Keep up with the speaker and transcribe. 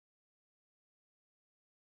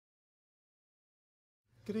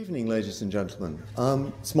Good evening, ladies and gentlemen.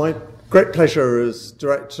 It's my great pleasure as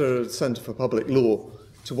Director of the Centre for Public Law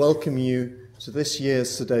to welcome you to this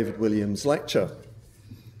year's Sir David Williams Lecture.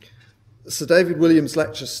 The Sir David Williams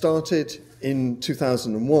Lecture started in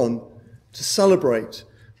 2001 to celebrate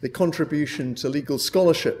the contribution to legal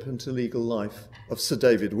scholarship and to legal life of Sir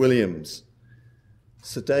David Williams.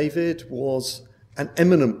 Sir David was an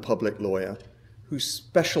eminent public lawyer who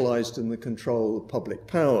specialised in the control of public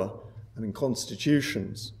power and in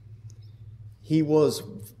constitutions. He was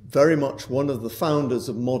very much one of the founders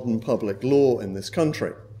of modern public law in this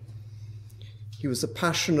country. He was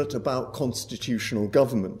passionate about constitutional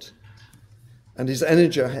government, and his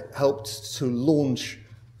energy helped to launch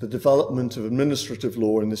the development of administrative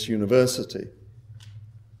law in this university.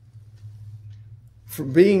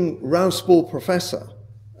 From being Rouse Professor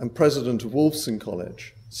and President of Wolfson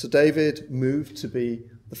College, Sir David moved to be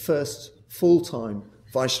the first full-time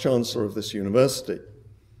Vice-Chancellor of this university.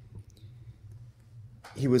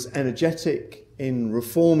 He was energetic in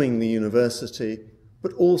reforming the university,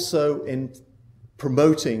 but also in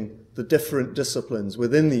promoting the different disciplines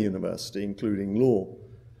within the university, including law.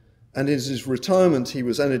 And in his retirement, he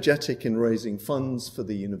was energetic in raising funds for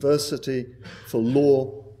the university, for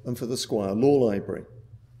law, and for the Squire Law Library.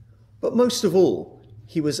 But most of all,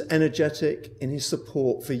 he was energetic in his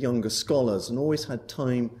support for younger scholars and always had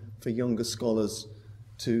time for younger scholars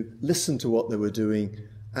to listen to what they were doing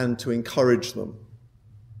and to encourage them.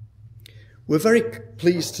 We're very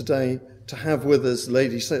pleased today to have with us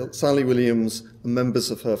Lady Sally Williams and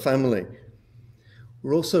members of her family.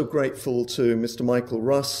 We're also grateful to Mr. Michael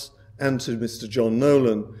Russ and to Mr. John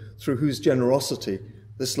Nolan, through whose generosity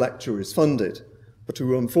this lecture is funded, but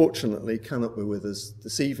who unfortunately cannot be with us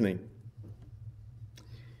this evening.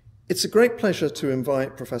 It's a great pleasure to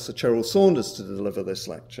invite Professor Cheryl Saunders to deliver this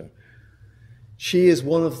lecture. She is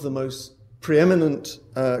one of the most preeminent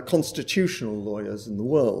constitutional lawyers in the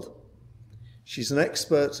world. She's an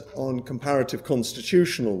expert on comparative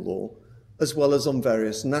constitutional law, as well as on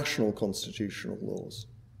various national constitutional laws.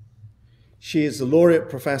 She is a Laureate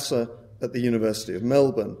Professor at the University of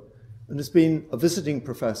Melbourne and has been a visiting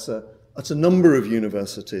professor at a number of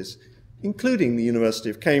universities, including the University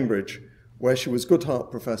of Cambridge, where she was Goodhart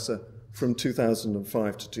Professor from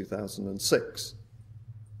 2005 to 2006.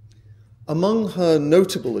 Among her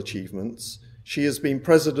notable achievements, she has been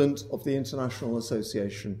President of the International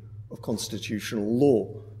Association of Constitutional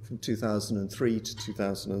Law from 2003 to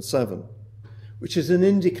 2007, which is an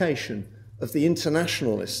indication of the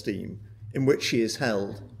international esteem in which she is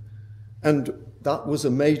held. And that was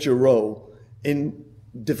a major role in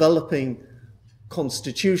developing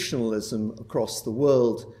constitutionalism across the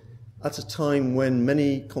world at a time when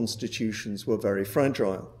many constitutions were very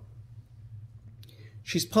fragile.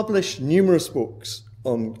 She's published numerous books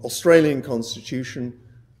on Australian constitution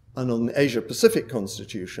and on Asia-Pacific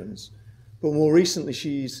constitutions, but more recently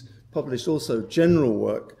she's published also general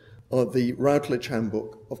work on the Routledge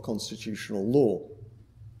Handbook of Constitutional Law.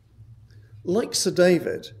 Like Sir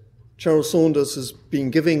David, Cheryl Saunders has been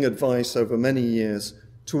giving advice over many years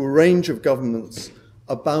to a range of governments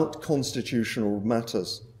about constitutional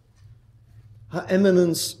matters. Her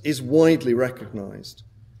eminence is widely recognised.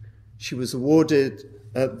 She was awarded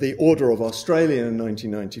the Order of Australia in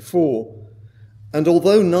 1994, and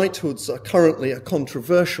although knighthoods are currently a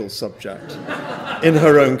controversial subject in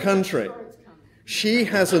her own country, she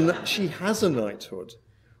has a knighthood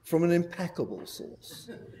from an impeccable source.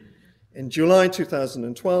 In July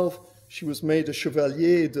 2012, she was made a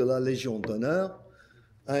Chevalier de la Légion d'honneur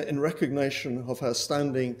in recognition of her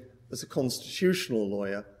standing as a constitutional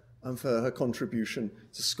lawyer and for her contribution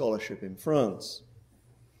to scholarship in France.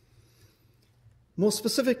 More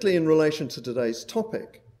specifically in relation to today's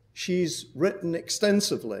topic, she's written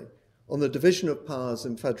extensively on the division of powers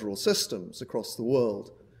in federal systems across the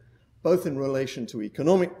world, both in relation to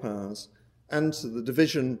economic powers and to the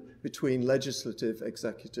division between legislative,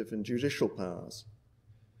 executive, and judicial powers.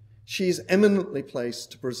 She is eminently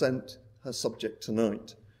placed to present her subject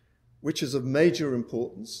tonight, which is of major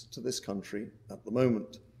importance to this country at the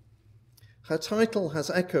moment. Her title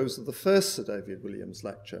has echoes of the first Sir David Williams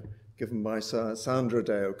lecture given by Sir Sandra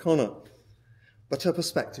Day O'Connor, but her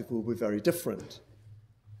perspective will be very different.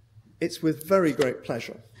 It's with very great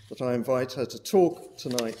pleasure that I invite her to talk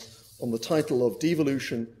tonight on the title of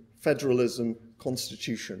Devolution, Federalism,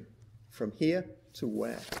 Constitution, From Here to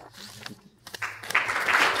Where?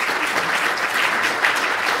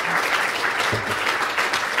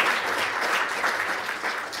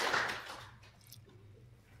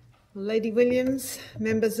 Lady Williams,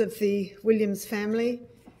 members of the Williams family,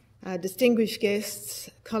 distinguished guests,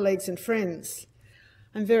 colleagues and friends,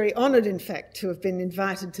 I'm very honoured, in fact, to have been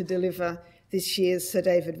invited to deliver this year's Sir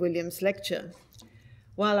David Williams Lecture.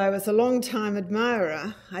 While I was a long-time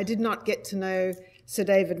admirer, I did not get to know Sir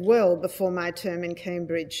David well before my term in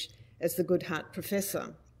Cambridge as the Goodhart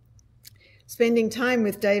Professor. Spending time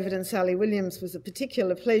with David and Sally Williams was a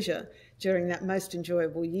particular pleasure during that most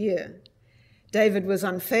enjoyable year. David was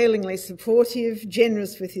unfailingly supportive,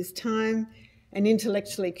 generous with his time, and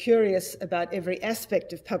intellectually curious about every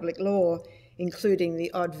aspect of public law, including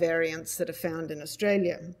the odd variants that are found in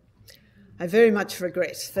Australia. I very much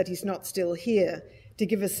regret that he's not still here to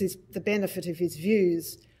give us the benefit of his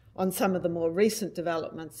views on some of the more recent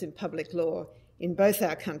developments in public law in both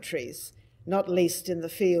our countries, not least in the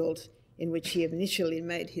field in which he initially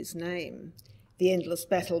made his name, the endless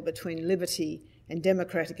battle between liberty and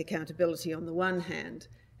democratic accountability on the one hand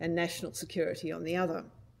and national security on the other.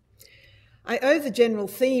 I owe the general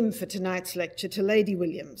theme for tonight's lecture to Lady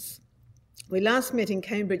Williams. We last met in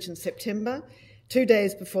Cambridge in September, 2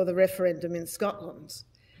 days before the referendum in Scotland.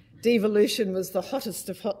 Devolution was the hottest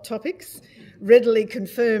of hot topics, readily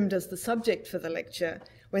confirmed as the subject for the lecture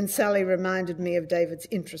when Sally reminded me of David's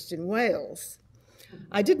interest in Wales.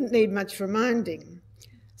 I didn't need much reminding.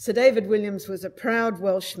 Sir David Williams was a proud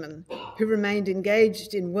Welshman who remained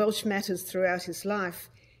engaged in Welsh matters throughout his life,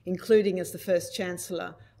 including as the first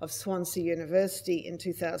Chancellor of Swansea University in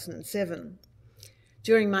 2007.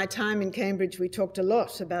 During my time in Cambridge, we talked a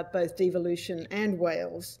lot about both devolution and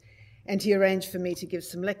Wales, and he arranged for me to give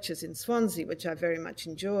some lectures in Swansea, which I very much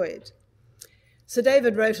enjoyed. Sir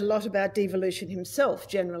David wrote a lot about devolution himself,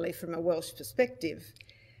 generally from a Welsh perspective,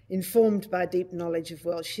 informed by deep knowledge of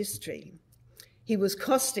Welsh history. He was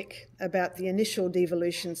caustic about the initial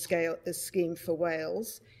devolution scheme for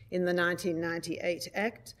Wales in the 1998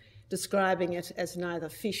 Act, describing it as neither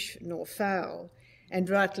fish nor fowl, and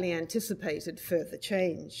rightly anticipated further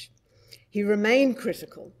change. He remained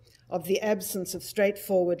critical of the absence of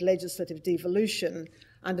straightforward legislative devolution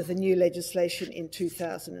under the new legislation in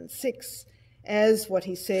 2006 as, what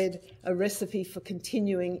he said, a recipe for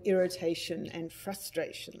continuing irritation and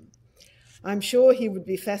frustration. I'm sure he would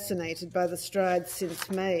be fascinated by the strides since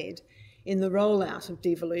made in the rollout of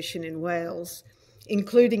devolution in Wales,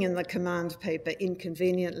 including in the command paper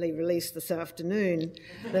inconveniently released this afternoon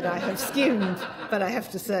that I have skimmed, but I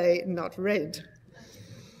have to say not read.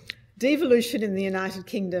 Devolution in the United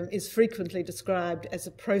Kingdom is frequently described as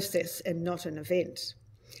a process and not an event.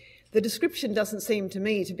 The description doesn't seem to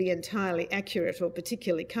me to be entirely accurate or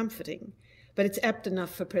particularly comforting, but it's apt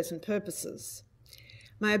enough for present purposes.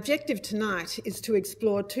 My objective tonight is to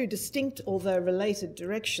explore two distinct, although related,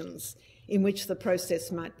 directions in which the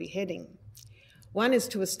process might be heading. One is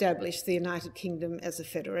to establish the United Kingdom as a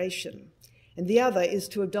federation, and the other is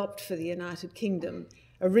to adopt for the United Kingdom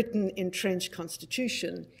a written, entrenched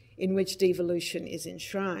constitution in which devolution is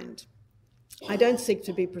enshrined. I don't seek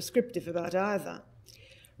to be prescriptive about either.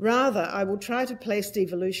 Rather, I will try to place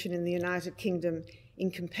devolution in the United Kingdom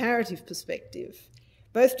in comparative perspective,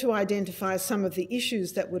 both to identify some of the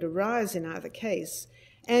issues that would arise in either case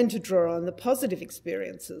and to draw on the positive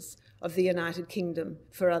experiences of the United Kingdom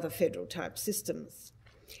for other federal-type systems.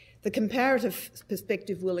 The comparative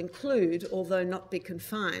perspective will include, although not be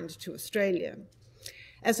confined to Australia.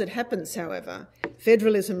 As it happens, however,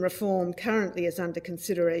 federalism reform currently is under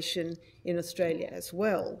consideration in Australia as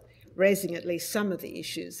well, raising at least some of the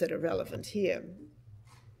issues that are relevant here.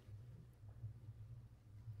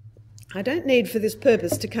 I don't need for this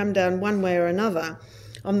purpose to come down one way or another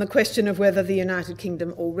on the question of whether the United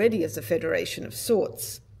Kingdom already is a federation of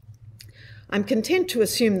sorts. I'm content to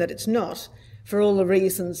assume that it's not, for all the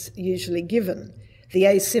reasons usually given: the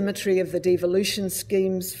asymmetry of the devolution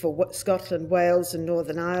schemes for Scotland, Wales and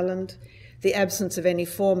Northern Ireland, the absence of any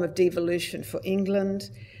form of devolution for England,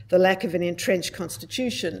 the lack of an entrenched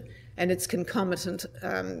constitution and its concomitant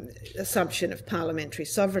assumption of parliamentary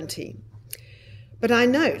sovereignty. But I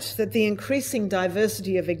note that the increasing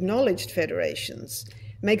diversity of acknowledged federations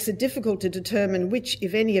makes it difficult to determine which,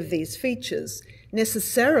 if any, of these features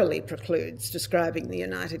necessarily precludes describing the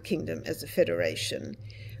United Kingdom as a federation,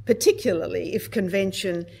 particularly if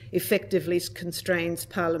convention effectively constrains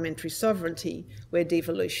parliamentary sovereignty where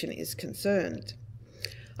devolution is concerned.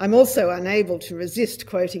 I'm also unable to resist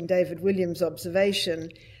quoting David Williams' observation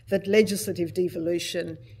that legislative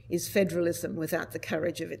devolution is federalism without the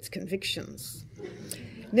courage of its convictions.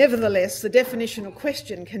 Nevertheless, the definitional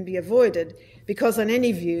question can be avoided because, on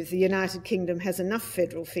any view, the United Kingdom has enough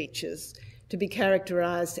federal features to be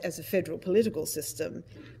characterised as a federal political system,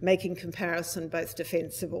 making comparison both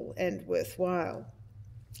defensible and worthwhile.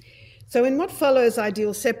 So in what follows, I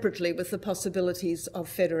deal separately with the possibilities of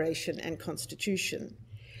federation and constitution.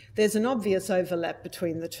 There's an obvious overlap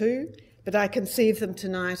between the two, but I conceive them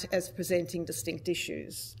tonight as presenting distinct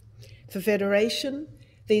issues. For federation,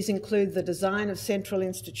 these include the design of central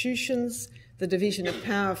institutions, the division of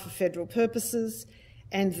power for federal purposes,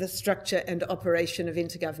 and the structure and operation of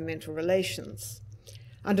intergovernmental relations.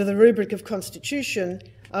 Under the rubric of constitution,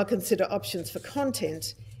 I'll consider options for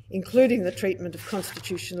content, including the treatment of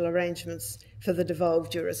constitutional arrangements for the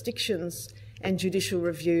devolved jurisdictions and judicial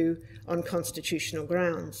review on constitutional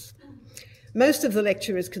grounds. Most of the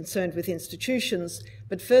lecture is concerned with institutions,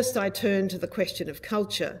 but first I turn to the question of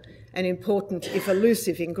culture, an important, if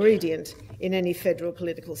elusive, ingredient in any federal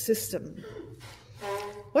political system.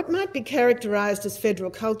 What might be characterised as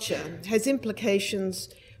federal culture has implications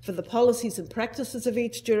for the policies and practices of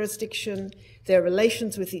each jurisdiction, their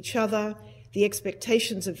relations with each other, the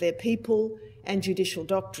expectations of their people, and judicial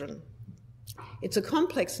doctrine. It's a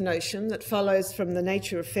complex notion that follows from the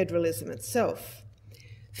nature of federalism itself.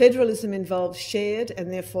 Federalism involves shared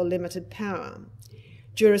and therefore limited power.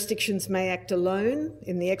 Jurisdictions may act alone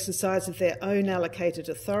in the exercise of their own allocated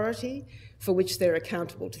authority, for which they're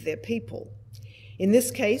accountable to their people. In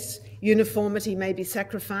this case, uniformity may be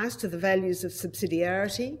sacrificed to the values of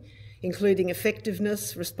subsidiarity, including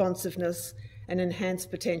effectiveness, responsiveness, and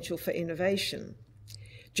enhanced potential for innovation.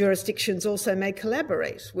 Jurisdictions also may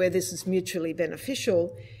collaborate where this is mutually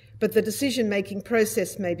beneficial, but the decision-making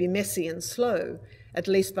process may be messy and slow, at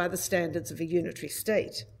least by the standards of a unitary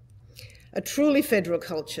state. A truly federal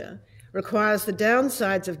culture requires the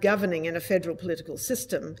downsides of governing in a federal political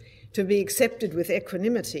system to be accepted with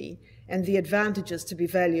equanimity and the advantages to be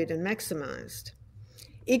valued and maximised.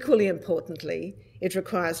 Equally importantly, it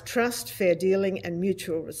requires trust, fair dealing, and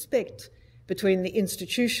mutual respect between the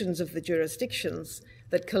institutions of the jurisdictions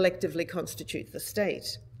that collectively constitute the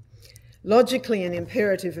state. Logically an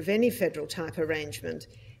imperative of any federal type arrangement,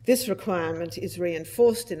 this requirement is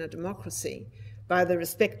reinforced in a democracy by the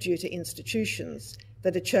respect due to institutions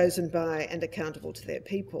that are chosen by and accountable to their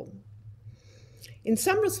people. In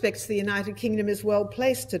some respects, the United Kingdom is well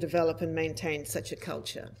placed to develop and maintain such a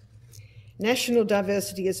culture. National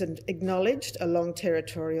diversity is acknowledged along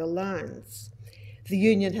territorial lines. The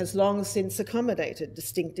Union has long since accommodated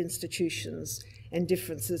distinct institutions and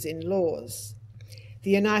differences in laws.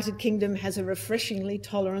 The United Kingdom has a refreshingly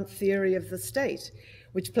tolerant theory of the state,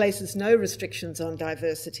 which places no restrictions on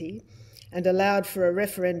diversity and allowed for a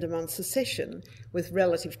referendum on secession with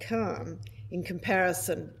relative calm in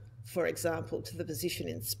comparison, for example, to the position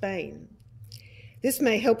in Spain. This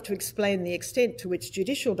may help to explain the extent to which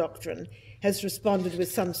judicial doctrine has responded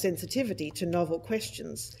with some sensitivity to novel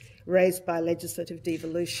questions raised by legislative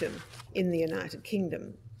devolution in the United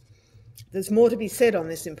Kingdom. There's more to be said on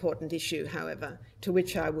this important issue, however, to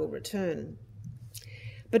which I will return.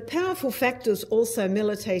 But powerful factors also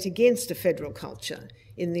militate against a federal culture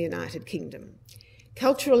in the United Kingdom.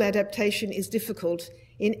 Cultural adaptation is difficult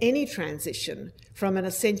in any transition from an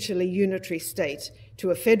essentially unitary state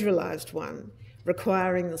to a federalised one,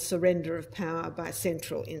 requiring the surrender of power by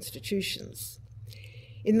central institutions.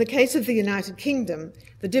 In the case of the United Kingdom,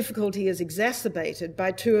 the difficulty is exacerbated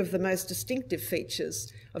by two of the most distinctive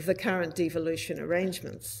features of the current devolution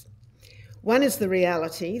arrangements. One is the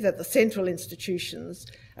reality that the central institutions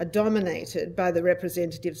are dominated by the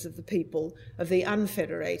representatives of the people of the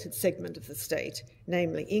unfederated segment of the state,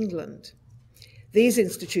 namely England. These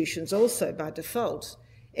institutions also, by default,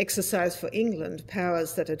 exercise for England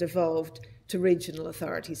powers that are devolved to regional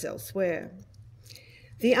authorities elsewhere.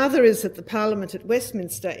 The other is that the Parliament at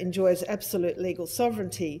Westminster enjoys absolute legal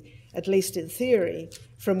sovereignty, at least in theory,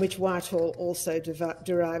 from which Whitehall also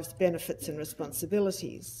derives benefits and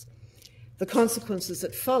responsibilities. The consequences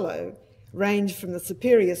that follow range from the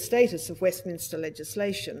superior status of Westminster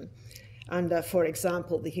legislation under, for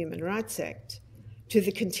example, the Human Rights Act, to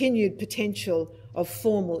the continued potential of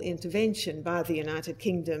formal intervention by the United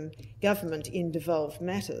Kingdom government in devolved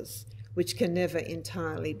matters, which can never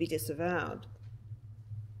entirely be disavowed.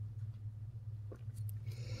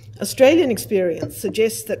 Australian experience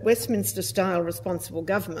suggests that Westminster-style responsible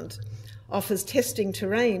government offers testing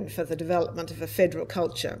terrain for the development of a federal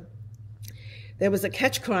culture. There was a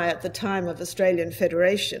catch cry at the time of Australian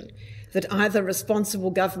Federation that either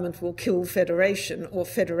responsible government will kill federation or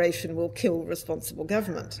federation will kill responsible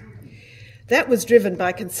government. That was driven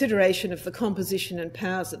by consideration of the composition and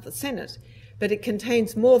powers of the Senate, but it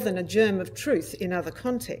contains more than a germ of truth in other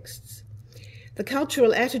contexts. The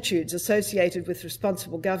cultural attitudes associated with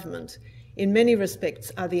responsible government in many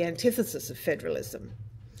respects are the antithesis of federalism.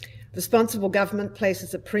 Responsible government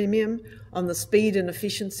places a premium on the speed and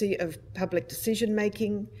efficiency of public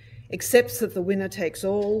decision-making, accepts that the winner takes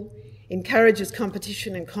all, encourages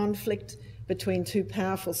competition and conflict between two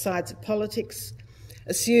powerful sides of politics,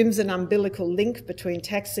 assumes an umbilical link between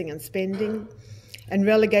taxing and spending, and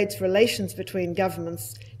relegates relations between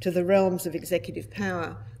governments to the realms of executive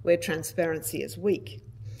power where transparency is weak.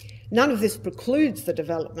 None of this precludes the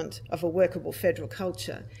development of a workable federal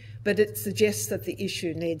culture, but it suggests that the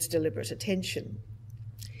issue needs deliberate attention.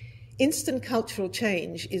 Instant cultural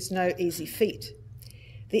change is no easy feat.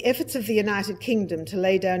 The efforts of the United Kingdom to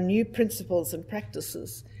lay down new principles and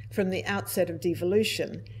practices from the outset of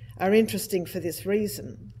devolution are interesting for this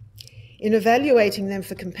reason. In evaluating them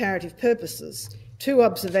for comparative purposes, two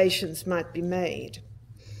observations might be made.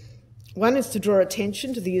 One is to draw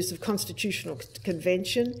attention to the use of constitutional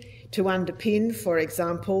convention to underpin, for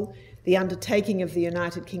example, the undertaking of the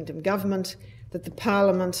United Kingdom government that the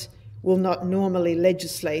Parliament will not normally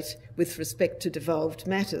legislate with respect to devolved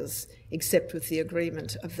matters, except with the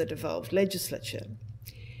agreement of the devolved legislature.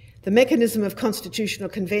 The mechanism of constitutional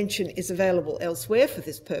convention is available elsewhere for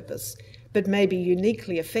this purpose, but may be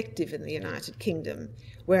uniquely effective in the United Kingdom,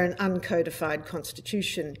 where an uncodified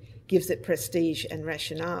constitution gives it prestige and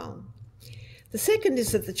rationale. The second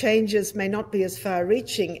is that the changes may not be as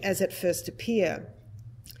far-reaching as at first appear.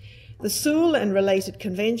 The Sewell and related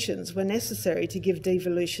conventions were necessary to give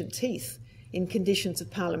devolution teeth in conditions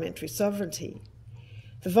of parliamentary sovereignty.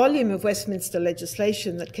 The volume of Westminster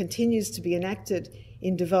legislation that continues to be enacted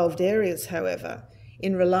in devolved areas, however,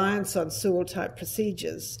 in reliance on Sewell-type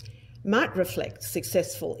procedures, might reflect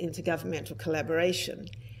successful intergovernmental collaboration,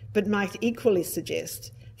 but might equally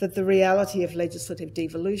suggest that the reality of legislative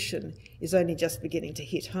devolution is only just beginning to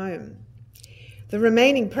hit home. The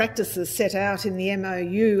remaining practices set out in the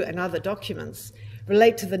MOU and other documents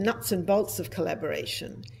relate to the nuts and bolts of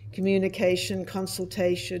collaboration: communication,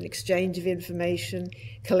 consultation, exchange of information,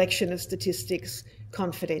 collection of statistics,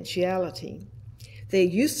 confidentiality. They're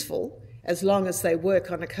useful as long as they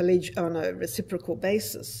work on a reciprocal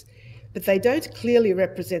basis, but they don't clearly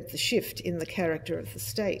represent the shift in the character of the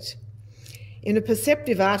state. In a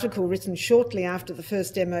perceptive article written shortly after the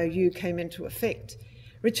first MOU came into effect,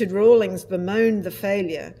 Richard Rawlings bemoaned the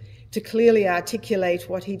failure to clearly articulate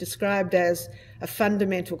what he described as a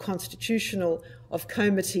fundamental constitutional of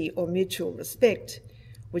comity or mutual respect,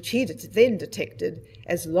 which he then detected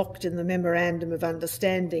as locked in the Memorandum of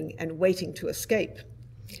Understanding and waiting to escape.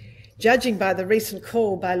 Judging by the recent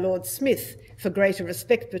call by Lord Smith for greater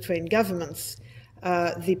respect between governments,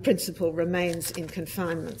 the principle remains in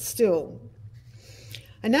confinement still.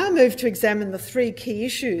 I now move to examine the three key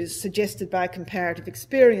issues suggested by comparative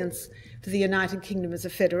experience for the United Kingdom as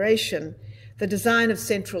a federation: the design of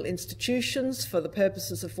central institutions for the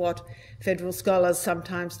purposes of what federal scholars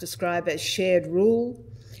sometimes describe as shared rule,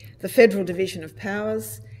 the federal division of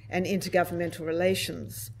powers, and intergovernmental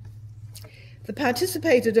relations. The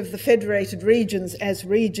participated of the federated regions as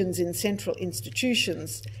regions in central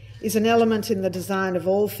institutions is an element in the design of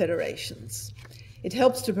all federations. It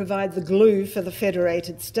helps to provide the glue for the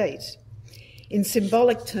federated state. In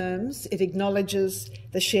symbolic terms, it acknowledges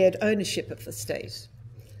the shared ownership of the state.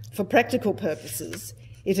 For practical purposes,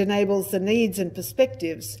 it enables the needs and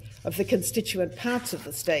perspectives of the constituent parts of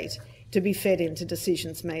the state to be fed into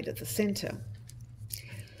decisions made at the centre.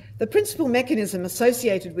 The principal mechanism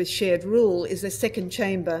associated with shared rule is a second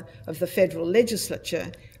chamber of the federal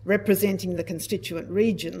legislature, representing the constituent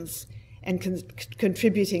regions and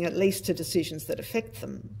contributing at least to decisions that affect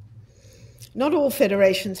them. Not all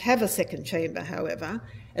federations have a second chamber, however,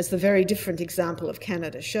 as the very different example of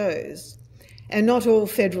Canada shows, and not all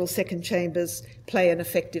federal second chambers play an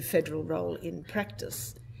effective federal role in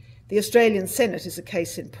practice. The Australian Senate is a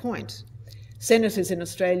case in point. Senators in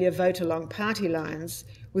Australia vote along party lines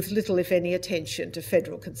with little, if any, attention to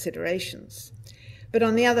federal considerations. But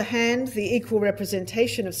on the other hand, the equal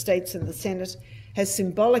representation of states in the Senate has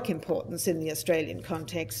symbolic importance in the Australian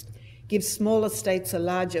context, gives smaller states a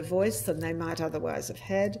larger voice than they might otherwise have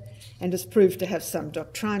had, and has proved to have some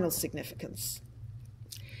doctrinal significance.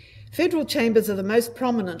 Federal chambers are the most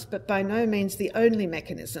prominent, but by no means the only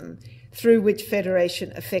mechanism through which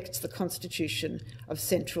federation affects the constitution of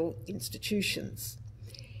central institutions.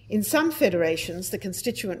 In some federations, the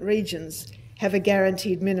constituent regions have a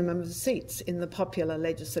guaranteed minimum of seats in the popular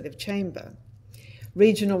legislative chamber.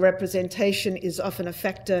 Regional representation is often a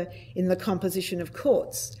factor in the composition of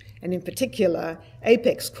courts, and in particular,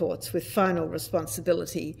 apex courts with final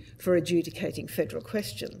responsibility for adjudicating federal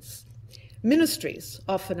questions. Ministries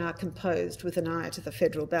often are composed with an eye to the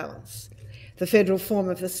federal balance. The federal form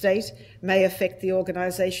of the state may affect the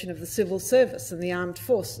organisation of the civil service and the armed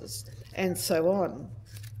forces, and so on.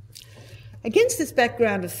 Against this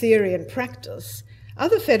background of theory and practice,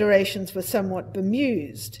 other federations were somewhat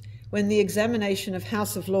bemused when the examination of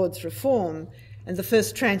House of Lords reform and the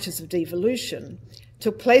first tranches of devolution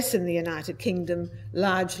took place in the United Kingdom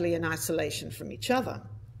largely in isolation from each other.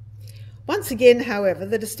 Once again, however,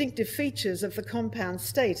 the distinctive features of the compound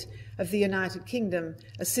state of the United Kingdom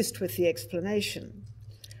assist with the explanation.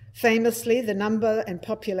 Famously, the number and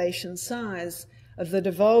population size of the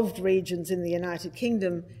devolved regions in the United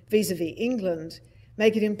Kingdom vis-à-vis England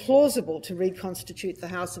make it implausible to reconstitute the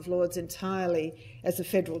House of Lords entirely as a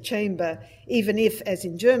federal chamber, even if, as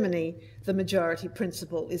in Germany, the majority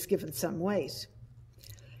principle is given some weight.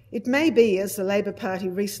 It may be, as the Labour Party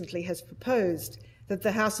recently has proposed, that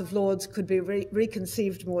the House of Lords could be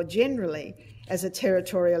reconceived more generally as a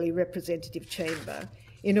territorially representative chamber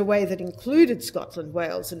in a way that included Scotland,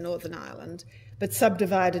 Wales and Northern Ireland, but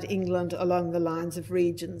subdivided England along the lines of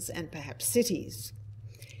regions and perhaps cities.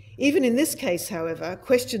 Even in this case, however,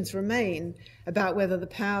 questions remain about whether the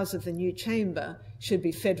powers of the new chamber should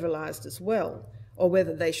be federalised as well, or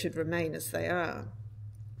whether they should remain as they are.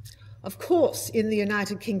 Of course, in the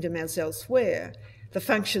United Kingdom as elsewhere, the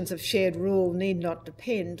functions of shared rule need not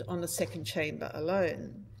depend on a second chamber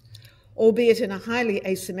alone. Albeit in a highly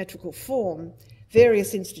asymmetrical form,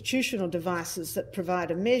 various institutional devices that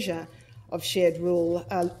provide a measure of shared rule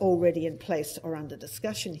are already in place or under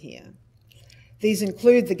discussion here. These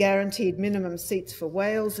include the guaranteed minimum seats for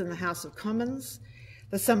Wales in the House of Commons,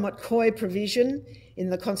 the somewhat coy provision in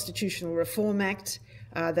the Constitutional Reform Act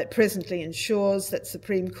that presently ensures that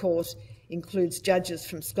Supreme Court includes judges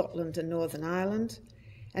from Scotland and Northern Ireland,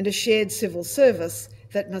 and a shared civil service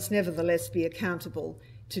that must nevertheless be accountable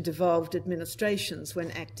to devolved administrations when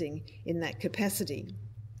acting in that capacity.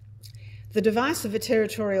 The device of a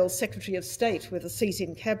territorial Secretary of State with a seat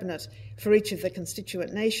in Cabinet for each of the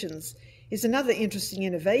constituent nations is another interesting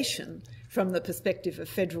innovation from the perspective of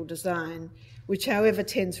federal design, which, however,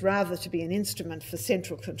 tends rather to be an instrument for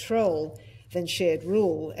central control than shared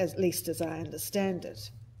rule, at least as I understand it.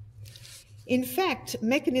 In fact,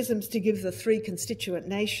 mechanisms to give the three constituent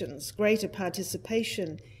nations greater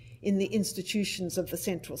participation in the institutions of the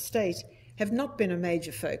central state have not been a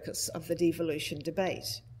major focus of the devolution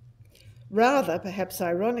debate. Rather, perhaps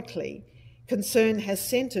ironically, concern has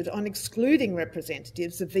centred on excluding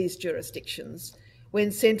representatives of these jurisdictions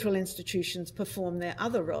when central institutions perform their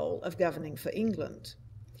other role of governing for England.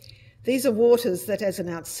 These are waters that, as an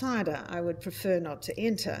outsider, I would prefer not to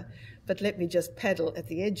enter, but let me just paddle at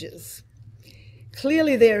the edges.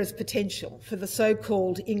 Clearly, there is potential for the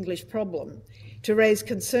so-called English problem to raise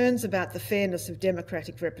concerns about the fairness of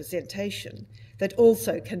democratic representation that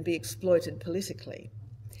also can be exploited politically.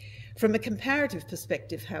 From a comparative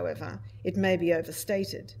perspective, however, it may be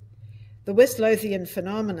overstated. The West Lothian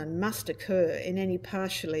phenomenon must occur in any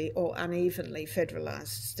partially or unevenly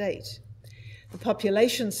federalised state. The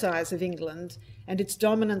population size of England and its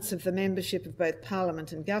dominance of the membership of both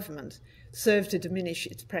Parliament and government serve to diminish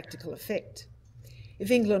its practical effect. If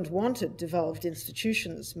England wanted devolved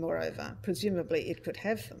institutions, moreover, presumably it could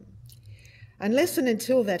have them. Unless and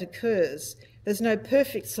until that occurs, there's no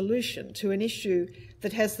perfect solution to an issue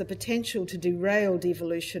that has the potential to derail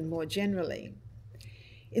devolution more generally.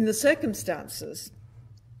 In the circumstances,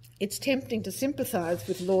 it's tempting to sympathise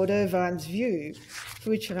with Lord Irvine's view,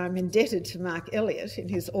 for which I'm indebted to Mark Elliott in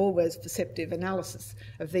his always perceptive analysis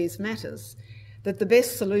of these matters, that the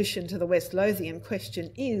best solution to the West Lothian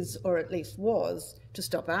question is, or at least was, to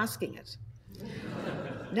stop asking it.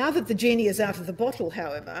 Now that the genie is out of the bottle,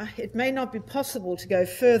 however, it may not be possible to go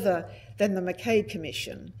further than the Mackay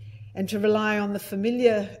Commission and to rely on the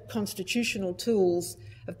familiar constitutional tools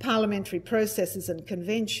of parliamentary processes and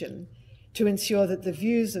convention to ensure that the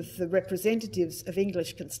views of the representatives of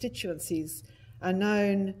English constituencies are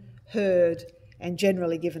known, heard, and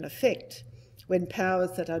generally given effect when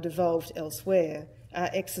powers that are devolved elsewhere are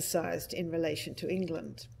exercised in relation to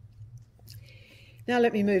England. Now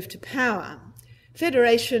let me move to power.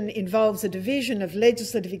 Federation involves a division of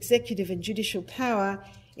legislative, executive and judicial power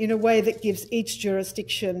in a way that gives each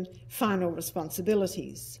jurisdiction final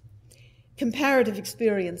responsibilities. Comparative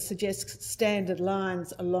experience suggests standard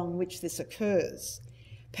lines along which this occurs.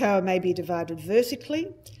 Power may be divided vertically,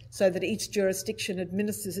 so that each jurisdiction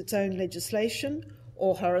administers its own legislation,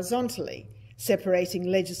 or horizontally, separating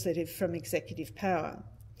legislative from executive power.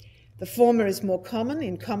 The former is more common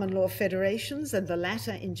in common law federations and the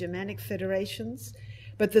latter in Germanic federations,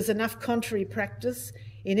 but there's enough contrary practice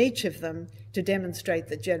in each of them to demonstrate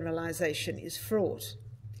that generalisation is fraught.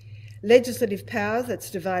 Legislative power that's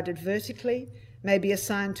divided vertically may be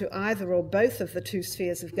assigned to either or both of the two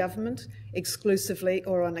spheres of government, exclusively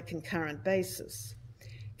or on a concurrent basis.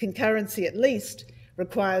 Concurrency, at least,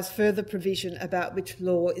 requires further provision about which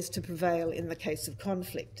law is to prevail in the case of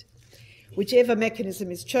conflict. whichever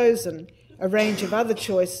mechanism is chosen, a range of other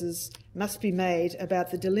choices must be made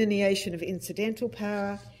about the delineation of incidental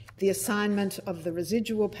power, the assignment of the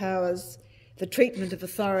residual powers, the treatment of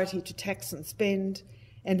authority to tax and spend,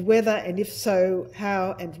 and whether, and if so,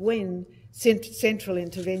 how and when central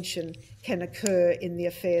intervention can occur in the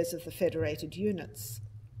affairs of the federated units.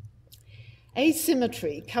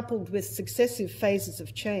 Asymmetry, coupled with successive phases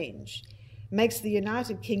of change, makes the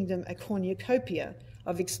United Kingdom a cornucopia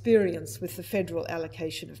of experience with the federal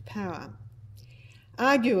allocation of power.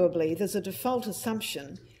 Arguably, there's a default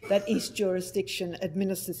assumption that each jurisdiction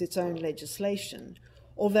administers its own legislation,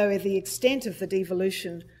 although the extent of the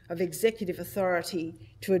devolution of executive authority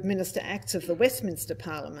to administer acts of the Westminster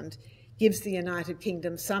Parliament gives the United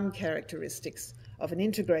Kingdom some characteristics of an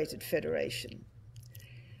integrated federation.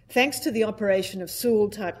 Thanks to the operation of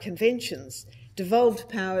Sewell-type conventions, devolved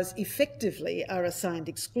powers effectively are assigned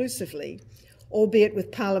exclusively, albeit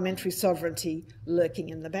with parliamentary sovereignty lurking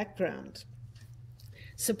in the background.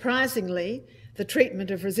 Surprisingly, the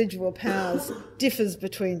treatment of residual powers differs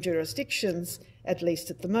between jurisdictions, at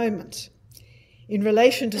least at the moment. In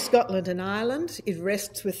relation to Scotland and Ireland, it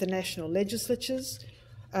rests with the national legislatures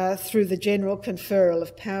through the general conferral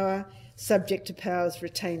of power, subject to powers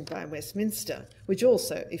retained by Westminster, which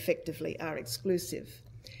also effectively are exclusive.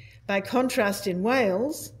 By contrast, in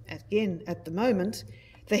Wales, again at the moment,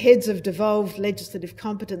 the heads of devolved legislative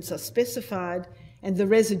competence are specified and the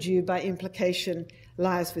residue by implication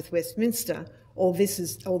lies with Westminster, although this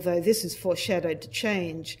is foreshadowed to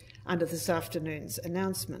change under this afternoon's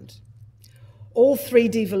announcement. All three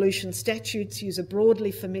devolution statutes use a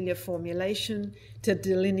broadly familiar formulation to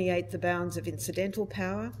delineate the bounds of incidental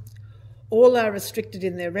power. All are restricted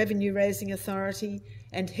in their revenue-raising authority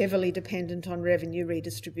and heavily dependent on revenue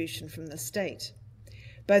redistribution from the state.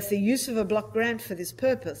 Both the use of a block grant for this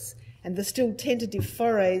purpose and the still tentative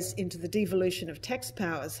forays into the devolution of tax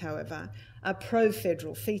powers, however, are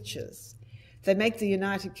pro-federal features. They make the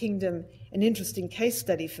United Kingdom an interesting case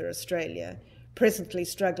study for Australia, presently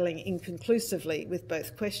struggling inconclusively with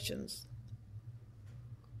both questions.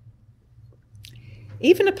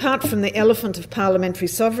 Even apart from the elephant of parliamentary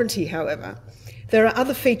sovereignty, however, there are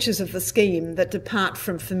other features of the scheme that depart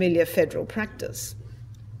from familiar federal practice.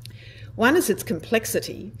 One is its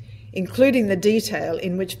complexity, including the detail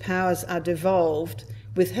in which powers are devolved,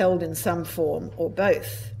 withheld in some form, or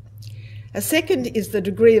both. A second is the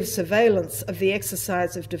degree of surveillance of the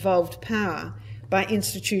exercise of devolved power by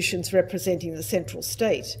institutions representing the central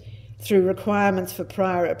state, through requirements for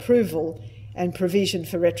prior approval and provision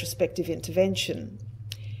for retrospective intervention.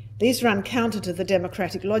 These run counter to the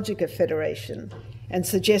democratic logic of federation and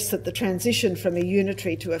suggest that the transition from a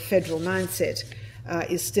unitary to a federal mindset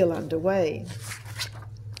is still underway.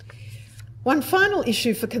 One final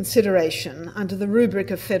issue for consideration under the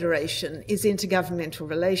rubric of federation is intergovernmental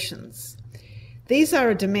relations. These are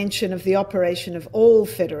a dimension of the operation of all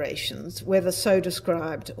federations, whether so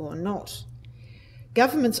described or not.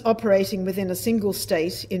 Governments operating within a single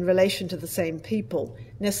state in relation to the same people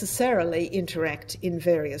necessarily interact in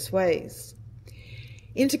various ways.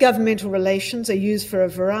 Intergovernmental relations are used for a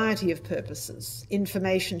variety of purposes: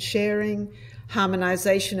 information sharing,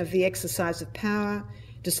 harmonisation of the exercise of power,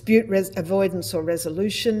 dispute avoidance or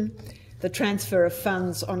resolution, the transfer of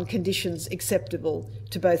funds on conditions acceptable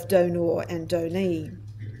to both donor and donee.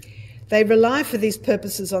 They rely for these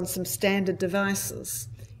purposes on some standard devices: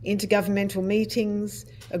 intergovernmental meetings,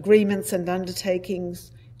 agreements and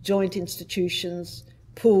undertakings, joint institutions,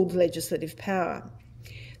 pooled legislative power.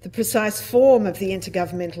 The precise form of the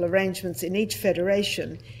intergovernmental arrangements in each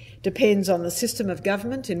federation depends on the system of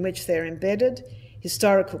government in which they're embedded,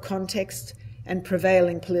 historical context, and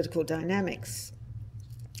prevailing political dynamics.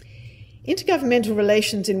 Intergovernmental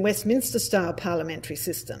relations in Westminster-style parliamentary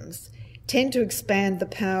systems tend to expand the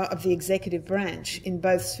power of the executive branch in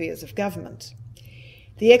both spheres of government.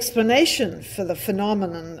 The explanation for the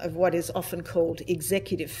phenomenon of what is often called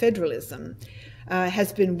executive federalism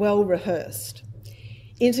has been well rehearsed.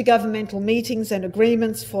 Intergovernmental meetings and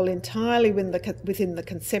agreements fall entirely within the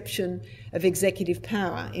conception of executive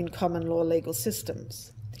power in common law legal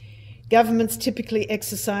systems. Governments typically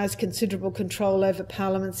exercise considerable control over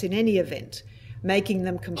parliaments in any event, making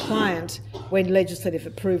them compliant when legislative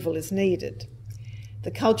approval is needed.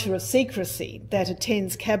 The culture of secrecy that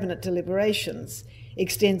attends cabinet deliberations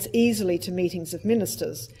extends easily to meetings of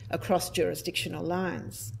ministers across jurisdictional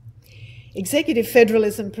lines. Executive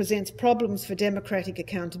federalism presents problems for democratic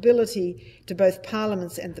accountability to both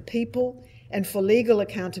parliaments and the people, and for legal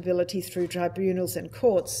accountability through tribunals and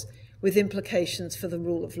courts, with implications for the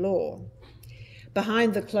rule of law.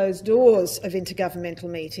 Behind the closed doors of intergovernmental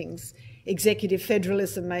meetings, executive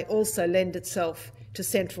federalism may also lend itself to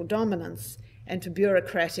central dominance and to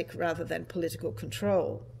bureaucratic rather than political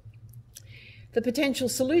control. The potential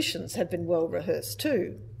solutions have been well rehearsed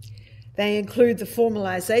too. They include the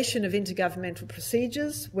formalisation of intergovernmental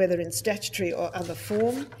procedures, whether in statutory or other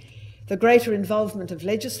form, the greater involvement of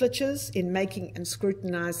legislatures in making and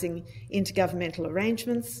scrutinising intergovernmental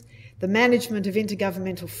arrangements, the management of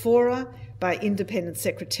intergovernmental fora by independent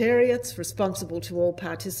secretariats responsible to all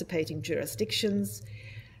participating jurisdictions,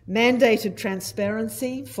 mandated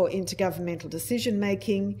transparency for intergovernmental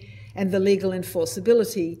decision-making, and the legal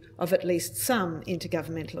enforceability of at least some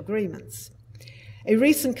intergovernmental agreements. A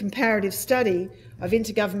recent comparative study of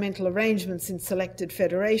intergovernmental arrangements in selected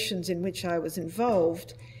federations in which I was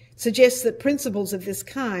involved suggests that principles of this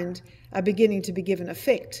kind are beginning to be given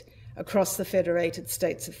effect across the federated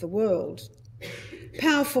states of the world.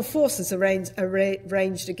 Powerful forces are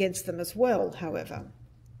ranged against them as well, however.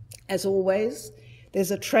 As always,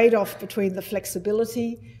 there's a trade-off between the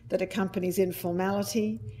flexibility that accompanies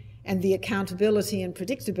informality and the accountability and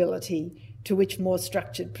predictability to which more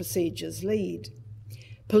structured procedures lead.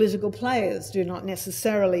 Political players do not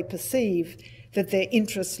necessarily perceive that their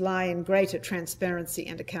interests lie in greater transparency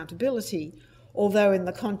and accountability, although in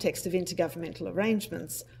the context of intergovernmental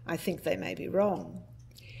arrangements, I think they may be wrong.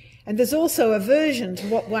 And there's also aversion to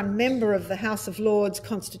what one member of the House of Lords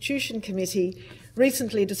Constitution Committee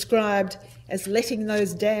recently described as letting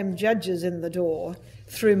those damn judges in the door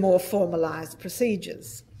through more formalised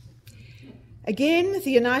procedures. Again,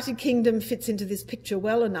 the United Kingdom fits into this picture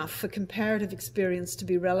well enough for comparative experience to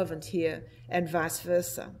be relevant here, and vice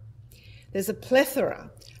versa. There's a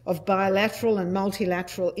plethora of bilateral and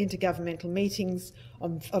multilateral intergovernmental meetings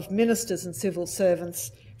of ministers and civil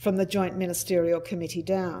servants from the Joint Ministerial Committee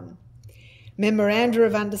down. Memoranda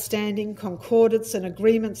of understanding, concordats and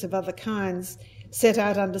agreements of other kinds set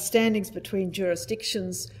out understandings between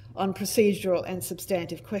jurisdictions on procedural and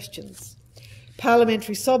substantive questions.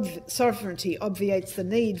 Parliamentary sovereignty obviates the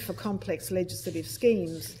need for complex legislative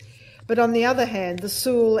schemes, but on the other hand, the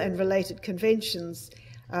Sewell and related conventions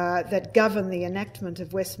that govern the enactment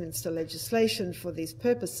of Westminster legislation for these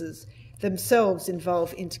purposes themselves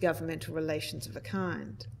involve intergovernmental relations of a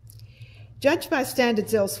kind. Judged by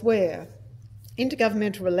standards elsewhere,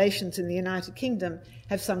 intergovernmental relations in the United Kingdom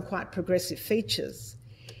have some quite progressive features.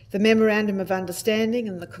 The Memorandum of Understanding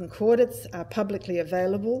and the Concordats are publicly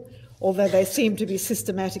available, although they seem to be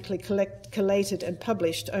systematically collated and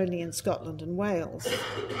published only in Scotland and Wales.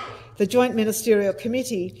 The Joint Ministerial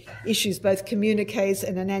Committee issues both communiques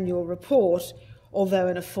and an annual report, although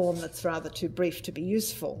in a form that's rather too brief to be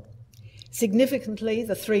useful. Significantly,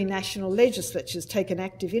 the three national legislatures take an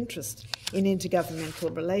active interest in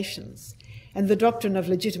intergovernmental relations, and the doctrine of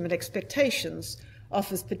legitimate expectations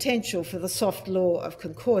offers potential for the soft law of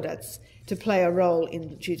concordats to play a role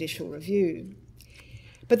in judicial review.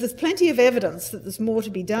 But there's plenty of evidence that there's more to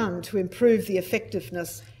be done to improve the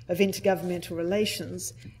effectiveness of intergovernmental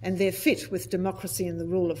relations and their fit with democracy and the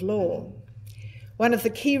rule of law. One of the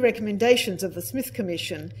key recommendations of the Smith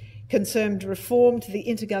Commission concerned reform to the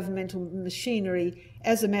intergovernmental machinery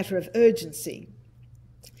as a matter of urgency.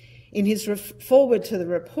 In his foreword to the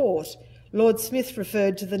report, Lord Smith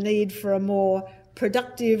referred to the need for a more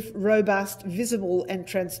productive, robust, visible and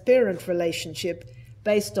transparent relationship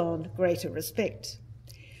based on greater respect.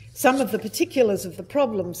 Some of the particulars of the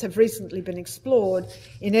problems have recently been explored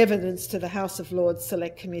in evidence to the House of Lords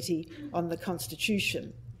Select Committee on the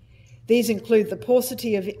Constitution. These include the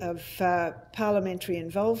paucity of parliamentary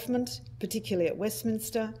involvement, particularly at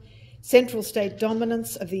Westminster, central state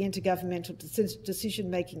dominance of the intergovernmental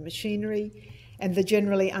decision-making machinery, and the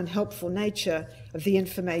generally unhelpful nature of the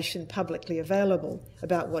information publicly available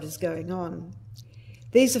about what is going on.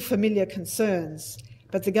 These are familiar concerns,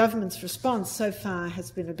 but the government's response so far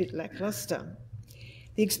has been a bit lacklustre.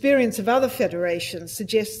 The experience of other federations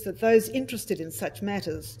suggests that those interested in such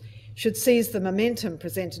matters should seize the momentum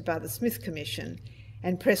presented by the Smith Commission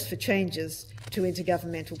and press for changes to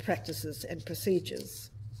intergovernmental practices and procedures.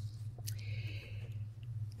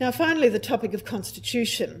 Now, finally, the topic of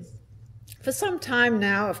constitution. For some time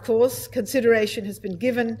now, of course, consideration has been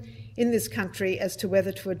given in this country as to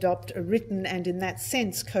whether to adopt a written and, in that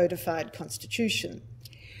sense, codified constitution.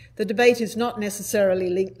 The debate is not necessarily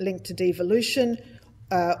linked to devolution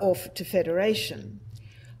or to federation.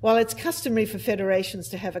 While it's customary for federations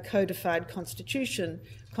to have a codified constitution,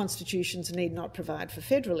 constitutions need not provide for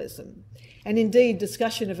federalism. And indeed,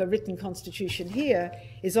 discussion of a written constitution here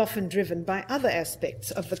is often driven by other aspects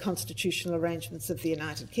of the constitutional arrangements of the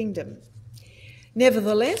United Kingdom.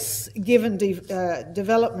 Nevertheless, given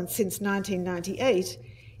developments since 1998,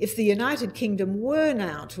 If the United Kingdom were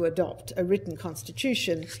now to adopt a written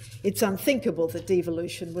constitution, it's unthinkable that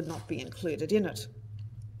devolution would not be included in it.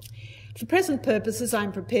 For present purposes,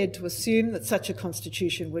 I'm prepared to assume that such a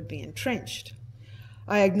constitution would be entrenched.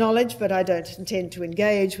 I acknowledge, but I don't intend to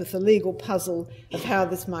engage with the legal puzzle of how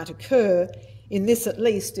this might occur. In this, at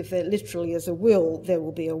least, if there literally is a will, there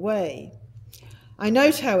will be a way. I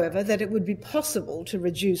note, however, that it would be possible to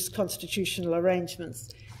reduce constitutional arrangements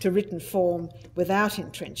to written form without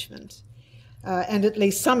entrenchment, and at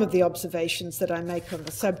least some of the observations that I make on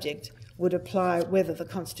the subject would apply whether the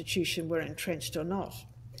constitution were entrenched or not.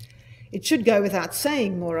 It should go without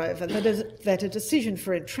saying, moreover, that a decision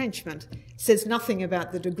for entrenchment says nothing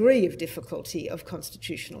about the degree of difficulty of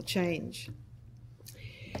constitutional change.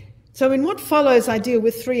 So in what follows, I deal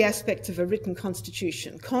with three aspects of a written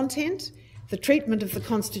constitution: content, the treatment of the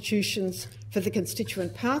constitutions for the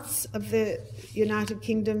constituent parts of the United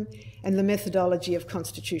Kingdom, and the methodology of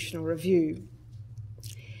constitutional review.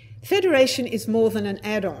 Federation is more than an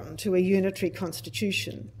add-on to a unitary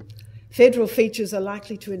constitution. Federal features are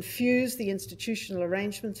likely to infuse the institutional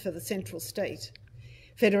arrangements for the central state.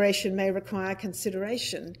 Federation may require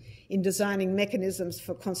consideration in designing mechanisms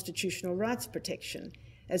for constitutional rights protection,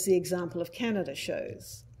 as the example of Canada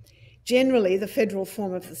shows. Generally, the federal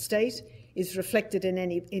form of the state is reflected in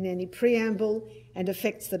any preamble and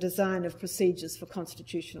affects the design of procedures for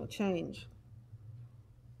constitutional change.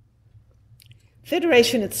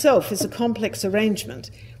 Federation itself is a complex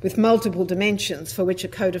arrangement with multiple dimensions for which a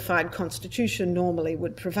codified constitution normally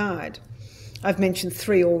would provide. I've mentioned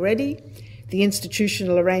three already: the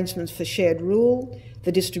institutional arrangements for shared rule,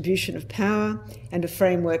 the distribution of power, and a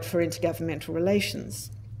framework for intergovernmental relations.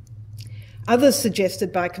 Others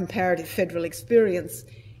suggested by comparative federal experience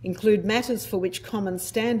include matters for which common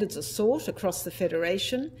standards are sought across the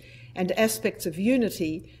federation and aspects of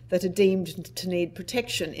unity that are deemed to need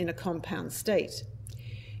protection in a compound state.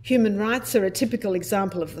 Human rights are a typical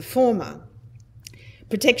example of the former.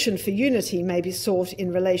 Protection for unity may be sought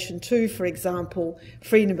in relation to, for example,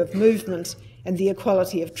 freedom of movement and the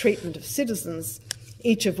equality of treatment of citizens,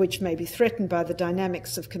 each of which may be threatened by the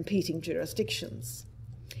dynamics of competing jurisdictions.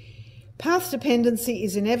 Path dependency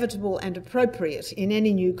is inevitable and appropriate in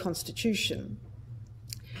any new constitution.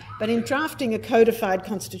 But in drafting a codified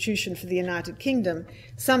constitution for the United Kingdom,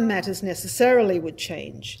 some matters necessarily would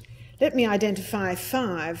change. Let me identify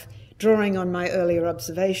 5, drawing on my earlier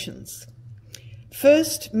observations.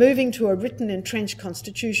 First, moving to a written entrenched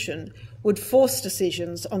constitution would force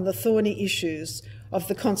decisions on the thorny issues of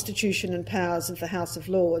the constitution and powers of the House of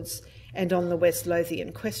Lords and on the West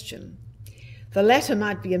Lothian question. The latter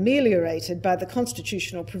might be ameliorated by the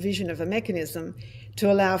constitutional provision of a mechanism to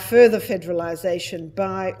allow further federalisation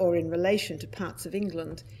by or in relation to parts of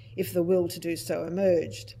England if the will to do so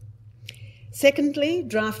emerged. Secondly,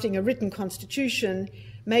 drafting a written constitution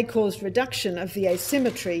may cause reduction of the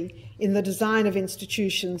asymmetry in the design of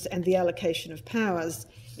institutions and the allocation of powers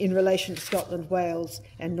in relation to Scotland, Wales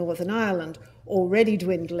and Northern Ireland, already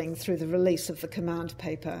dwindling through the release of the command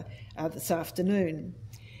paper this afternoon.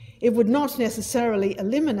 It would not necessarily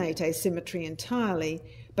eliminate asymmetry entirely,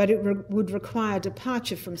 but it would require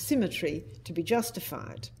departure from symmetry to be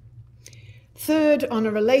justified. Third, on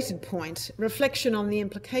a related point, reflection on the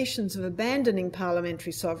implications of abandoning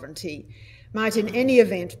parliamentary sovereignty might in any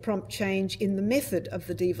event prompt change in the method of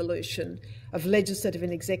the devolution of legislative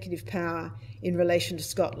and executive power in relation to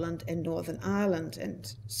Scotland and Northern Ireland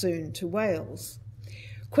and soon to Wales.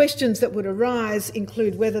 Questions that would arise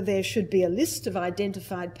include whether there should be a list of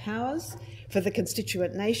identified powers for the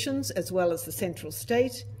constituent nations as well as the central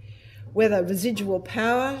state, whether residual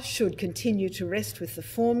power should continue to rest with the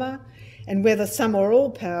former, and whether some or all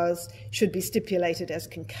powers should be stipulated as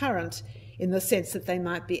concurrent in the sense that they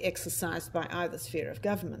might be exercised by either sphere of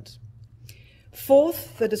government.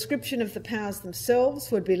 Fourth, the description of the powers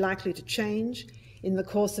themselves would be likely to change in the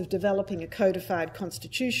course of developing a codified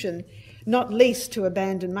constitution, not least to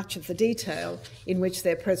abandon much of the detail in which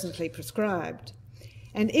they're presently prescribed.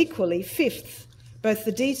 And equally, fifth, both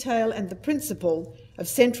the detail and the principle of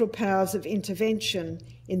central powers of intervention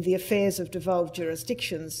in the affairs of devolved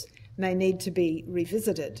jurisdictions may need to be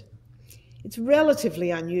revisited. It's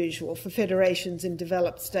relatively unusual for federations in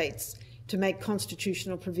developed states to make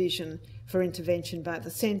constitutional provision for intervention by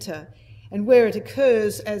the centre, and where it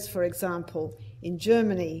occurs, as for example in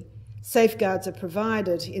Germany, safeguards are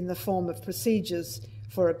provided in the form of procedures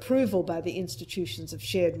for approval by the institutions of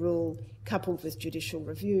shared rule coupled with judicial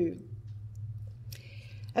review.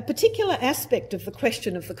 A particular aspect of the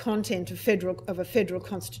question of the content of a federal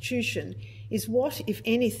constitution is what, if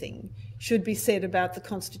anything, should be said about the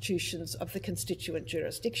constitutions of the constituent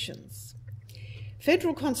jurisdictions.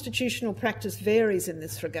 Federal constitutional practice varies in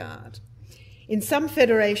this regard. In some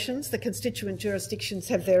federations, the constituent jurisdictions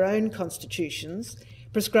have their own constitutions,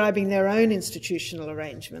 prescribing their own institutional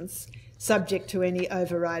arrangements, subject to any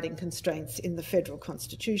overriding constraints in the federal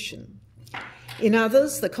constitution. In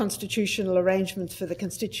others, the constitutional arrangements for the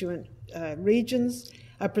constituent regions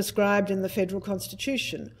are prescribed in the federal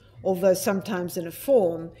constitution, although sometimes in a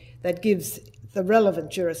form that gives the relevant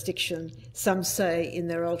jurisdiction some say in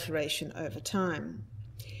their alteration over time.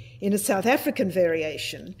 In a South African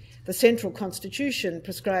variation, the central constitution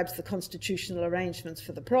prescribes the constitutional arrangements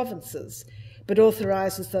for the provinces, but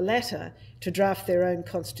authorises the latter to draft their own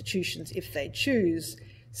constitutions if they choose,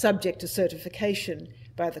 subject to certification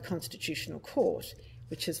by the Constitutional Court,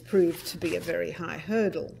 which has proved to be a very high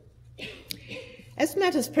hurdle. As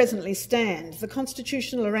matters presently stand, the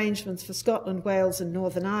constitutional arrangements for Scotland, Wales and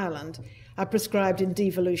Northern Ireland are prescribed in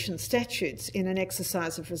devolution statutes in an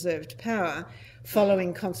exercise of reserved power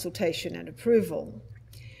following consultation and approval.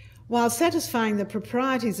 While satisfying the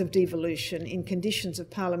proprieties of devolution in conditions of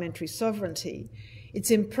parliamentary sovereignty,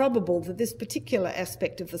 it's improbable that this particular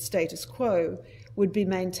aspect of the status quo would be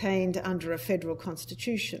maintained under a federal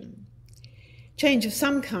constitution. Change of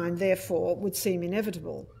some kind, therefore, would seem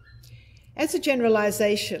inevitable. As a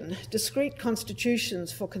generalisation, discrete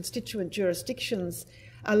constitutions for constituent jurisdictions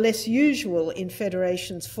are less usual in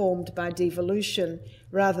federations formed by devolution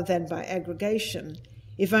rather than by aggregation,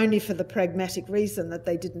 if only for the pragmatic reason that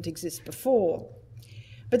they didn't exist before.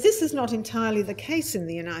 But this is not entirely the case in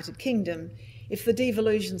the United Kingdom if the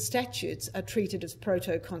devolution statutes are treated as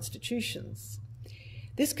proto-constitutions.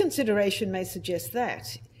 This consideration may suggest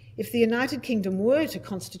that, if the United Kingdom were to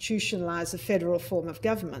constitutionalise a federal form of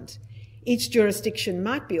government, each jurisdiction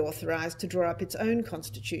might be authorised to draw up its own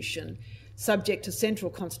constitution, subject to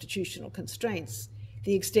central constitutional constraints,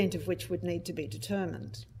 the extent of which would need to be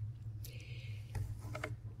determined.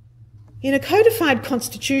 In a codified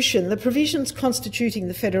constitution, the provisions constituting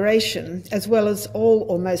the federation, as well as all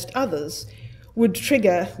or most others, would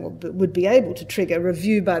be able to trigger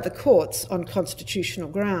review by the courts on constitutional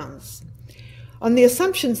grounds. On the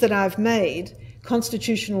assumptions that I've made,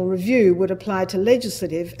 constitutional review would apply to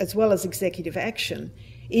legislative as well as executive action,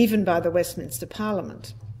 even by the Westminster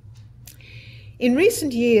Parliament. In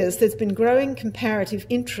recent years, there's been growing comparative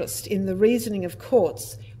interest in the reasoning of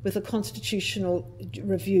courts with a constitutional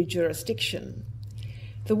review jurisdiction.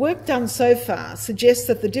 The work done so far suggests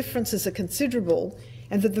that the differences are considerable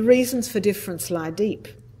and that the reasons for difference lie deep.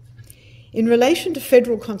 In relation to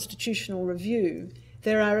federal constitutional review,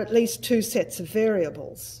 there are at least two sets of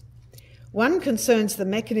variables. One concerns the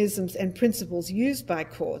mechanisms and principles used by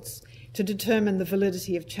courts to determine the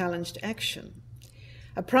validity of challenged action.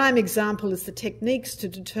 A prime example is the techniques to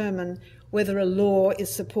determine whether a law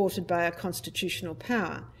is supported by a constitutional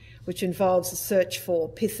power, which involves a search for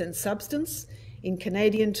pith and substance in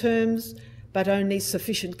Canadian terms, but only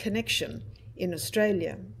sufficient connection in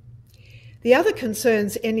Australia. The other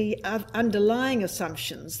concerns any underlying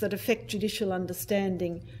assumptions that affect judicial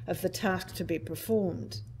understanding of the task to be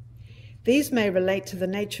performed. These may relate to the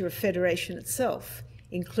nature of federation itself,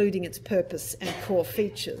 including its purpose and core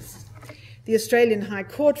features. The Australian High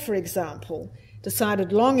Court, for example,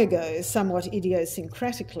 decided long ago, somewhat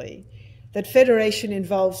idiosyncratically, that federation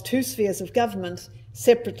involves two spheres of government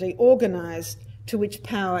separately organised, to which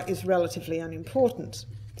power is relatively unimportant.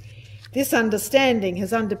 This understanding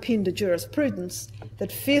has underpinned a jurisprudence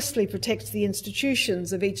that fiercely protects the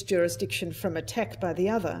institutions of each jurisdiction from attack by the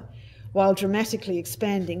other, while dramatically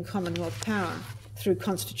expanding Commonwealth power through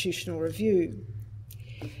constitutional review.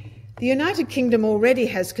 The United Kingdom already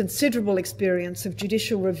has considerable experience of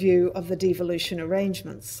judicial review of the devolution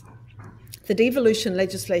arrangements. The devolution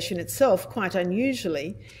legislation itself, quite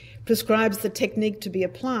unusually, prescribes the technique to be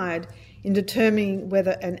applied in determining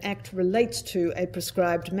whether an act relates to a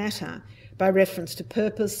prescribed matter by reference to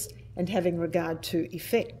purpose and having regard to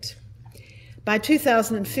effect. By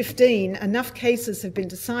 2015, enough cases have been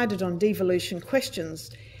decided on devolution questions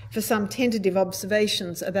for some tentative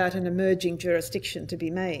observations about an emerging jurisdiction to be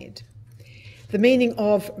made. The meaning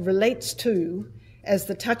of relates to as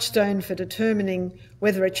the touchstone for determining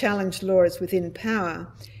whether a challenged law is within power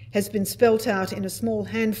has been spelt out in a small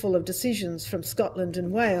handful of decisions from Scotland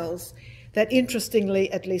and Wales that, interestingly,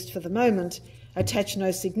 at least for the moment, attach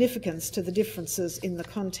no significance to the differences in the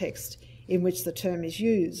context in which the term is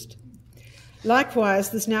used.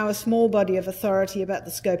 Likewise, there's now a small body of authority about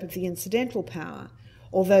the scope of the incidental power,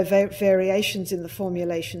 although variations in the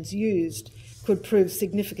formulations used could prove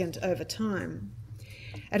significant over time.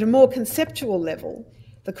 At a more conceptual level,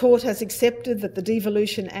 the Court has accepted that the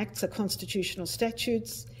Devolution Acts are constitutional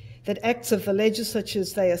statutes, that acts of the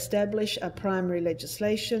legislatures they establish are primary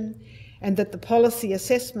legislation, and that the policy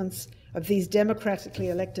assessments of these democratically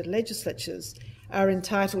elected legislatures are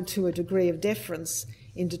entitled to a degree of deference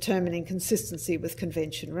in determining consistency with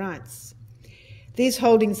convention rights. These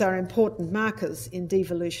holdings are important markers in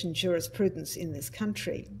devolution jurisprudence in this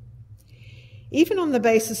country. Even on the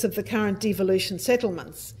basis of the current devolution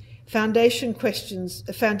settlements, foundational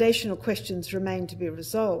questions remain to be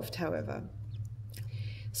resolved, however.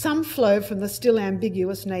 Some flow from the still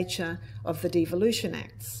ambiguous nature of the devolution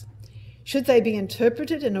acts. Should they be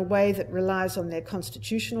interpreted in a way that relies on their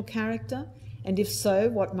constitutional character, and if so,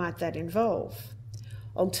 what might that involve?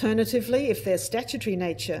 Alternatively, if their statutory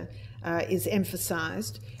nature is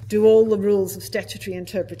emphasised, do all the rules of statutory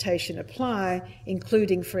interpretation apply,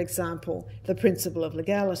 including, for example, the principle of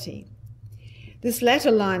legality? This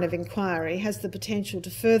latter line of inquiry has the potential to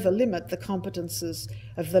further limit the competences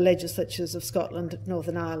of the legislatures of Scotland,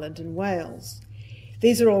 Northern Ireland and Wales.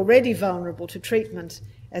 These are already vulnerable to treatment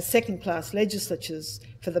as second-class legislatures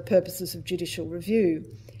for the purposes of judicial review,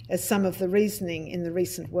 as some of the reasoning in the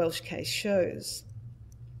recent Welsh case shows.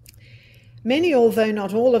 Many, although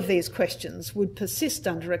not all of these questions, would persist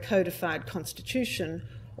under a codified constitution,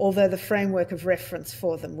 although the framework of reference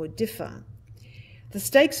for them would differ. The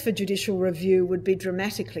stakes for judicial review would be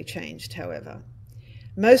dramatically changed, however.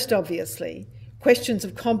 Most obviously, questions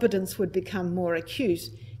of competence would become more acute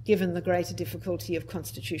given the greater difficulty of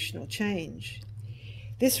constitutional change.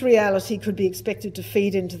 This reality could be expected to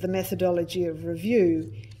feed into the methodology of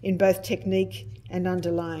review in both technique and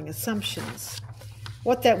underlying assumptions.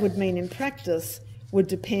 What that would mean in practice would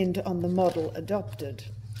depend on the model adopted.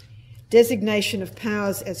 Designation of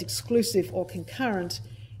powers as exclusive or concurrent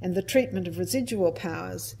and the treatment of residual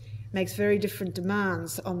powers makes very different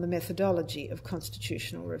demands on the methodology of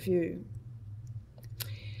constitutional review.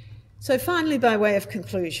 So finally, by way of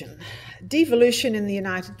conclusion, devolution in the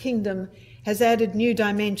United Kingdom has added new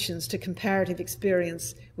dimensions to comparative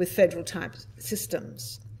experience with federal-type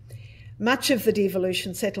systems. Much of the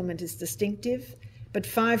devolution settlement is distinctive, but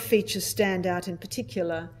 5 features stand out in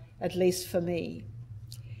particular, at least for me.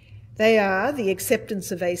 They are the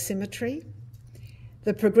acceptance of asymmetry,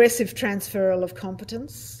 the progressive transferal of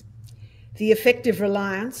competence, the effective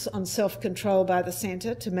reliance on self-control by the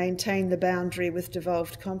centre to maintain the boundary with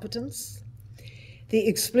devolved competence, the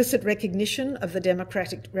explicit recognition of the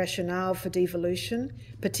democratic rationale for devolution,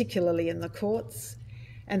 particularly in the courts,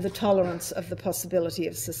 and the tolerance of the possibility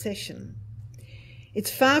of secession. It's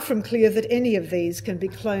far from clear that any of these can be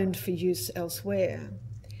cloned for use elsewhere.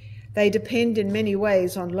 They depend in many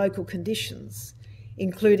ways on local conditions,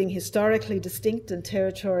 including historically distinct and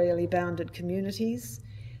territorially bounded communities,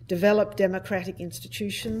 developed democratic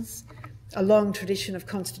institutions, a long tradition of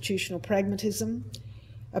constitutional pragmatism,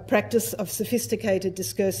 a practice of sophisticated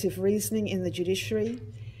discursive reasoning in the judiciary,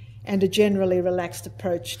 and a generally relaxed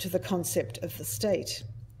approach to the concept of the state.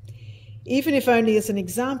 Even if only as an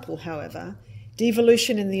example, however,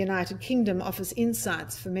 devolution in the United Kingdom offers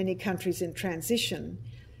insights for many countries in transition,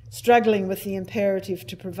 struggling with the imperative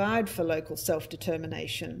to provide for local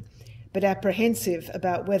self-determination, but apprehensive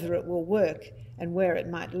about whether it will work and where it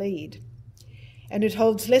might lead. And it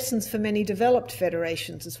holds lessons for many developed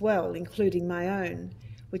federations as well, including my own,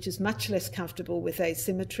 which is much less comfortable with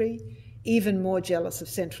asymmetry, even more jealous of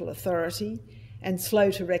central authority, and slow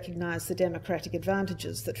to recognise the democratic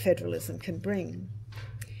advantages that federalism can bring.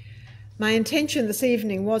 My intention this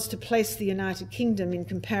evening was to place the United Kingdom in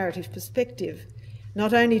comparative perspective,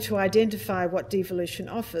 not only to identify what devolution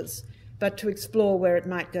offers, but to explore where it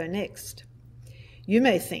might go next. You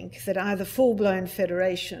may think that either full-blown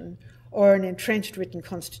federation or an entrenched written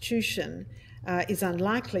constitution is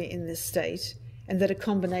unlikely in this state, and that a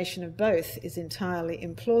combination of both is entirely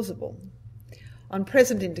implausible. On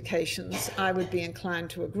present indications, I would be inclined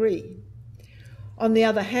to agree. On the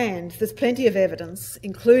other hand, there's plenty of evidence,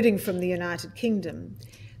 including from the United Kingdom,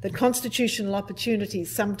 that constitutional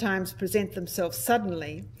opportunities sometimes present themselves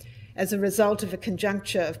suddenly as a result of a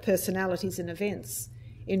conjuncture of personalities and events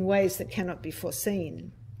in ways that cannot be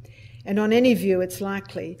foreseen. And on any view, it's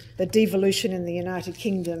likely that devolution in the United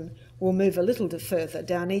Kingdom will move a little further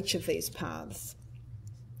down each of these paths.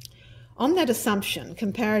 On that assumption,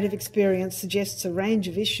 comparative experience suggests a range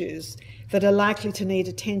of issues that are likely to need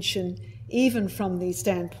attention even from the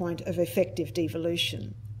standpoint of effective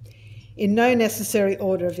devolution. In no necessary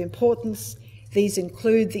order of importance, these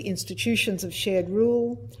include the institutions of shared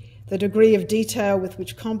rule, the degree of detail with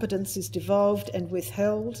which competence is devolved and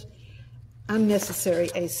withheld, unnecessary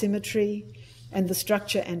asymmetry, and the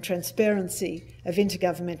structure and transparency of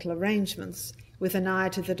intergovernmental arrangements with an eye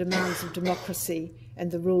to the demands of democracy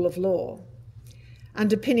and the rule of law.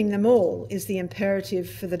 Underpinning them all is the imperative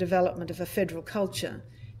for the development of a federal culture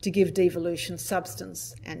to give devolution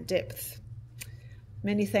substance and depth.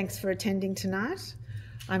 Many thanks for attending tonight.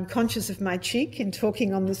 I'm conscious of my cheek in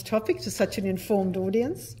talking on this topic to such an informed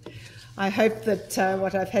audience. I hope that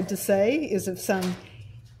what I've had to say is of some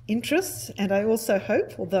interest, and I also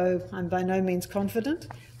hope, although I'm by no means confident,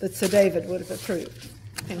 that Sir David would have approved.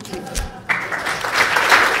 Thank you.